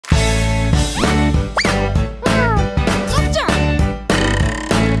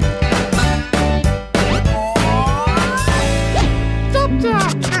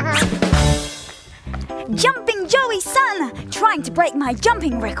break my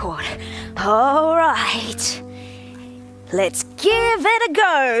jumping record. All right. Let's give it a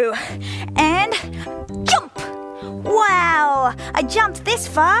go. And jump! Wow! I jumped this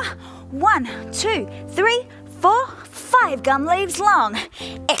far. 1, 2, 3, 4, 5 gum leaves long.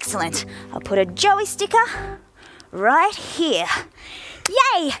 Excellent. I'll put a Joey sticker right here.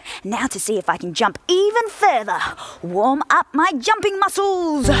 Yay! Now to see if I can jump even further. Warm up my jumping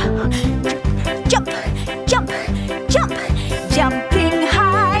muscles. Jump, jump, jump. Jumping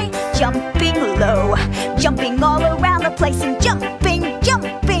high, jumping low. Jumping all around the place and jumping,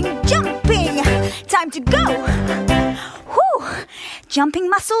 jumping, jumping. Time to go. Whew! Jumping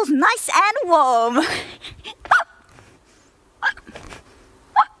muscles nice and warm.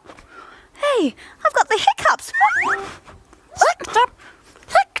 Hey, I've got the hiccups.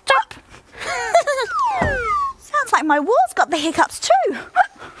 Sounds like my wall's got the hiccups too.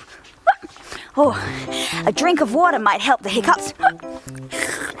 Oh, a drink of water might help the hiccups.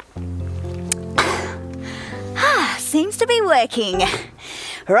 Seems to be working.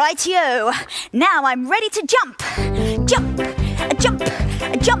 Rightio, now I'm ready to jump. Jump, jump,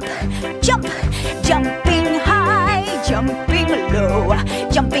 jump, jump. Jumping high, jumping low.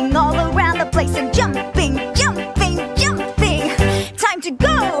 Jumping all around the place and jumping, jumping, jumping. Time to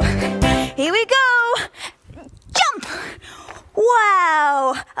go. Here we go. Jump.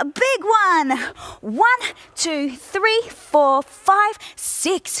 Wow, a big one. 1, 2, 3, 4, 5,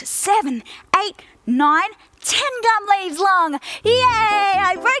 6, 7, 8, 9, 10 gum leaves long. Yay,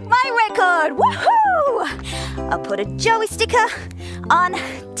 I broke my record. Woohoo! I'll put a Joey sticker on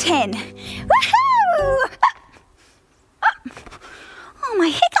 10. Woohoo! Oh, my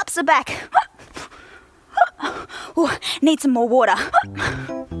hiccups are back. Oh, need some more water.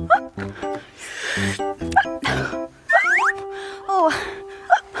 Oh.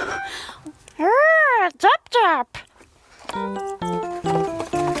 Jump, jump.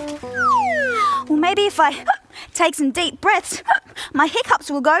 Well, maybe if I take some deep breaths, my hiccups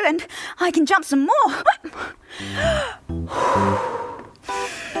will go and I can jump some more.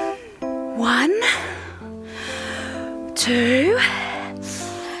 1, 2,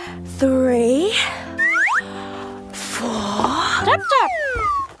 3, 4. Jump, jump.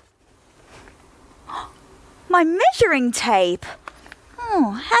 My measuring tape.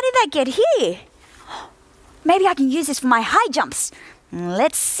 Oh, how did that get here? Maybe I can use this for my high jumps.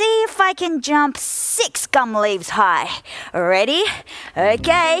 Let's see if I can jump 6 gum leaves high. Ready?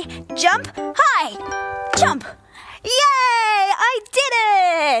 Okay, jump high. Jump. Yay! I did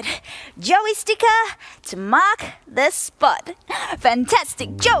it! Joey sticker to mark the spot.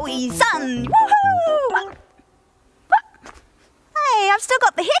 Fantastic Joey son! Woohoo! Hey, I've still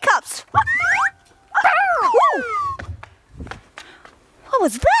got the hiccups. What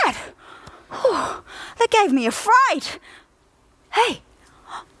was that? Oh, that gave me a fright. Hey,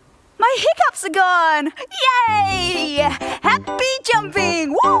 my hiccups are gone. Yay! Happy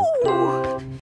jumping! Woo!